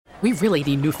We really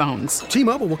need new phones.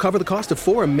 T-Mobile will cover the cost of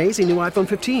 4 amazing new iPhone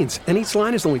 15s, and each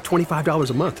line is only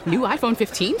 $25 a month. New iPhone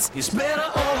 15s? It's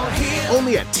better over here.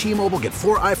 Only at T-Mobile, get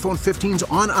 4 iPhone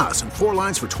 15s on us and 4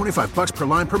 lines for $25 per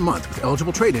line per month with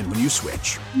eligible trade-in when you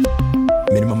switch.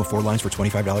 Minimum of 4 lines for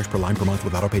 $25 per line per month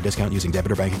with autopay discount using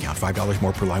debit or bank account. $5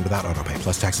 more per line without autopay,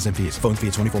 plus taxes and fees. Phone fee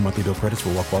at 24 monthly bill credits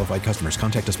for well-qualified customers.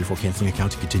 Contact us before canceling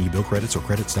account to continue bill credits or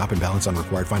credit stop and balance on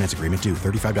required finance agreement due.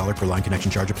 $35 per line connection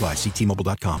charge applies. See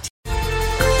T-Mobile.com.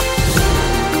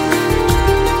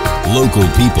 Local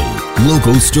people,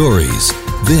 local stories.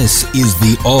 This is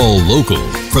the All Local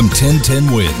from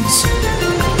 1010 Wins.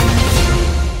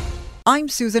 I'm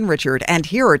Susan Richard, and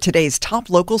here are today's top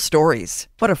local stories.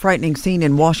 What a frightening scene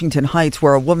in Washington Heights,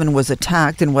 where a woman was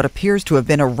attacked in what appears to have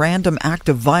been a random act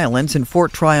of violence in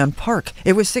Fort Tyron Park.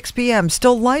 It was 6 p.m.,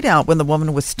 still light out, when the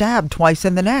woman was stabbed twice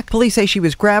in the neck. Police say she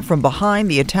was grabbed from behind.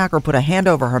 The attacker put a hand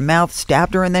over her mouth,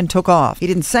 stabbed her, and then took off. He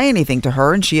didn't say anything to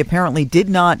her, and she apparently did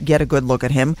not get a good look at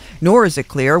him, nor is it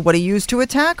clear what he used to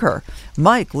attack her.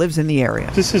 Mike lives in the area.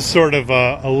 This is sort of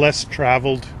a less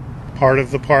traveled part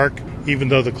of the park. Even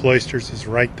though the cloisters is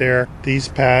right there, these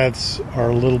paths are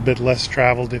a little bit less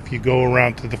traveled. If you go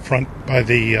around to the front by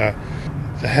the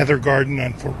Heather Garden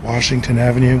on Fort Washington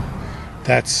Avenue,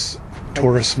 that's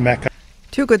tourist mecca.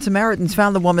 2 Good Samaritans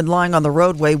found the woman lying on the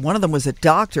roadway. One of them was a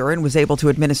doctor and was able to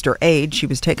administer aid. She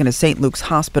was taken to St. Luke's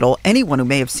Hospital. Anyone who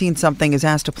may have seen something is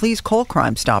asked to please call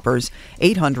Crime Stoppers,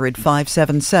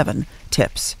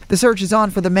 800-577-TIPS. The search is on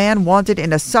for the man wanted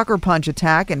in a sucker punch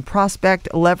attack in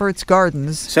Prospect Leverett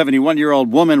Gardens.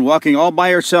 71-year-old woman walking all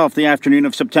by herself the afternoon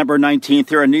of September 19th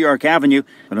here on New York Avenue.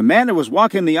 When a man who was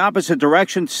walking the opposite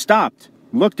direction stopped,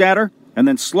 looked at her, and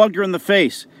then slugged her in the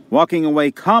face. Walking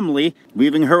away calmly,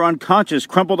 leaving her unconscious,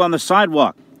 crumpled on the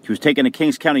sidewalk. She was taken to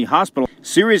Kings County Hospital.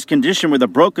 Serious condition with a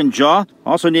broken jaw,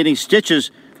 also needing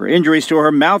stitches for injuries to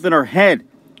her mouth and her head.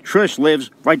 Trish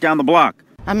lives right down the block.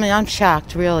 I'm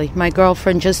shocked, really. My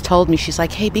girlfriend just told me, she's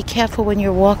like, hey, be careful when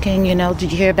you're walking, did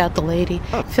you hear about the lady?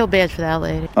 I feel bad for that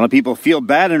lady. A lot of people feel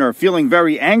bad and are feeling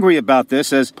very angry about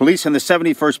this as police in the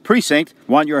 71st Precinct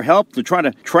want your help to try to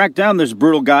track down this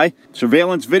brutal guy.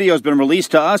 Surveillance video has been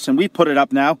released to us, and we put it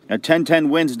up now at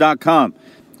 1010wins.com.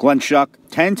 Glenn Schuck,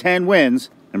 1010 Wins,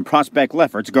 in Prospect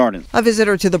Lefferts Garden. A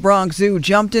visitor to the Bronx Zoo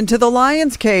jumped into the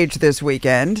lion's cage this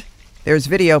weekend. There's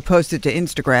video posted to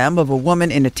Instagram of a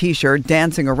woman in a T-shirt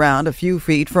dancing around a few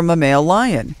feet from a male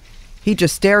lion. He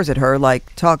just stares at her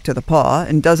like, talk to the paw,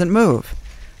 and doesn't move.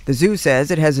 The zoo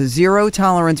says it has a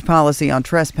zero-tolerance policy on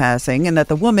trespassing and that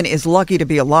the woman is lucky to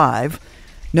be alive.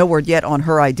 No word yet on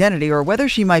her identity or whether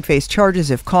she might face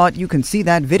charges if caught. You can see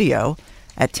that video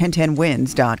at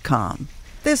 1010wins.com.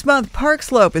 This month, Park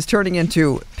Slope is turning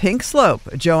into Pink Slope.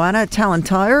 Joanna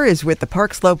Talentire is with the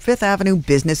Park Slope 5th Avenue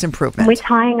Business Improvement. We're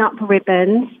tying up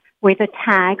ribbons with a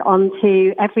tag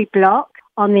onto every block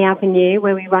on the avenue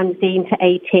where we run Dean to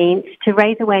 18th to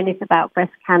raise awareness about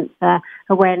Breast Cancer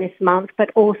Awareness Month, but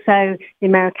also the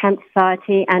American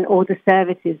Society and all the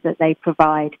services that they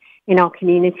provide in our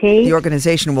community. The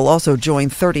organization will also join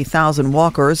 30,000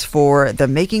 walkers for the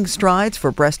Making Strides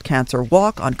for Breast Cancer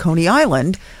Walk on Coney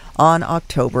Island on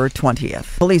October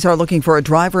 20th. Police are looking for a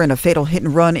driver in a fatal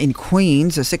hit-and-run in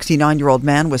Queens. A 69-year-old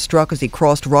man was struck as he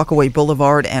crossed Rockaway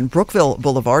Boulevard and Brookville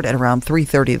Boulevard at around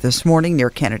 3:30 this morning near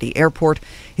Kennedy Airport.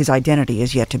 His identity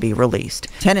is yet to be released.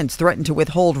 Tenants threatened to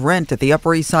withhold rent at the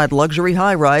Upper East Side luxury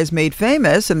high-rise made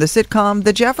famous in the sitcom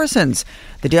The Jeffersons.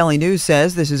 The Daily News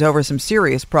says this is over some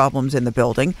serious problems in the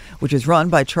building, which is run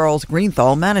by Charles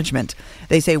Greenthal Management.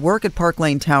 They say work at Park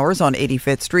Lane Towers on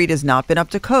 85th Street has not been up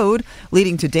to code,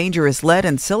 leading to dangerous lead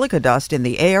and silica dust in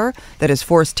the air that has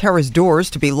forced terrace doors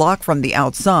to be locked from the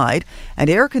outside, and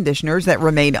air conditioners that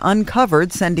remain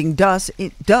uncovered, sending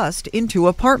dust into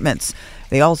apartments.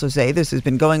 They also say this has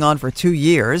been going on for 2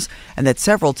 years and that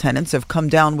several tenants have come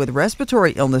down with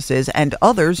respiratory illnesses and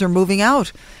others are moving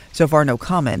out. So far, no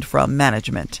comment from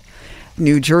management.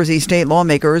 New Jersey state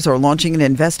lawmakers are launching an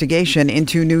investigation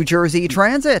into New Jersey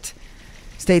Transit.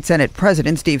 State Senate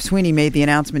President Steve Sweeney made the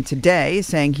announcement today,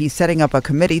 saying he's setting up a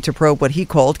committee to probe what he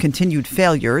called continued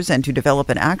failures and to develop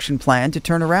an action plan to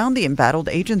turn around the embattled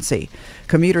agency.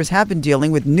 Commuters have been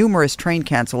dealing with numerous train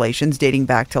cancellations dating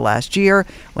back to last year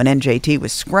when NJT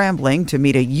was scrambling to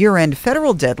meet a year-end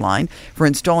federal deadline for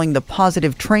installing the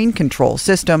positive train control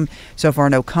system. So far,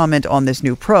 no comment on this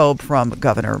new probe from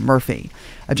Governor Murphy.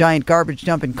 A giant garbage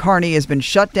dump in Kearney has been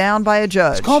shut down by a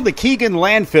judge. It's called the Keegan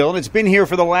Landfill, and it's been here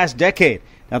for the last decade.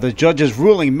 Now, the judge's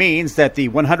ruling means that the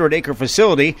 100-acre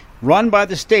facility run by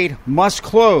the state must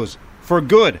close for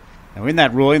good. Now, in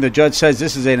that ruling, the judge says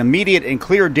this is an immediate and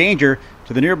clear danger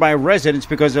to the nearby residents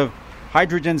because of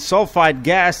hydrogen sulfide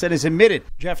gas that is emitted.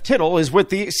 Jeff Tittle is with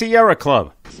the Sierra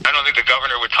Club. I don't think the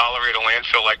governor would tolerate a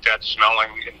landfill like that smelling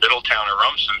in Middletown or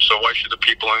Rumson, so why should the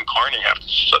people in Kearney have to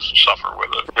suffer with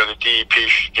it? The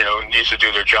DEP, needs to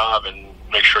do their job and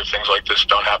make sure things like this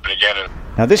don't happen again.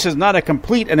 Now, this is not a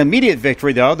complete and immediate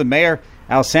victory, though. The mayor,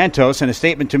 Al Santos, in a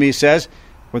statement to me says,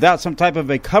 without some type of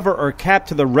a cover or cap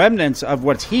to the remnants of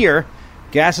what's here,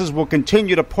 gases will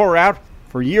continue to pour out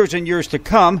for years and years to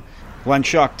come. Glenn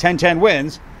Schuck, 1010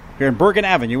 Wins, here in Bergen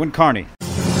Avenue in Kearney.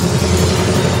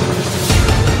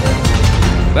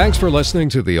 Thanks for listening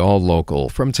to the All Local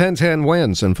from 1010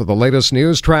 Wins. And for the latest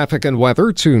news, traffic, and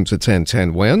weather, tune to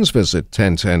 1010 Wins. Visit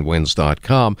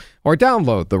 1010wins.com or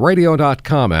download the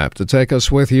radio.com app to take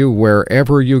us with you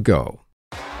wherever you go.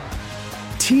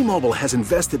 T-Mobile has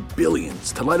invested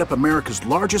billions to light up America's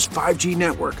largest 5G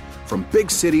network, from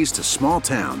big cities to small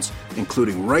towns,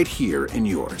 including right here in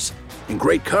yours. And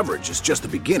great coverage is just the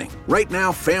beginning. Right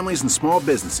now, families and small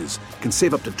businesses can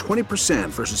save up to 20%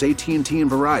 versus AT&T and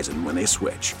Verizon when they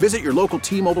switch. Visit your local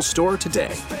T-Mobile store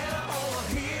today.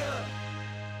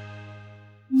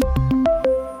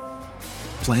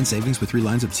 Plan savings with 3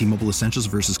 lines of T-Mobile Essentials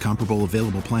versus comparable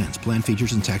available plans. Plan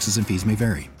features and taxes and fees may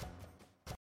vary.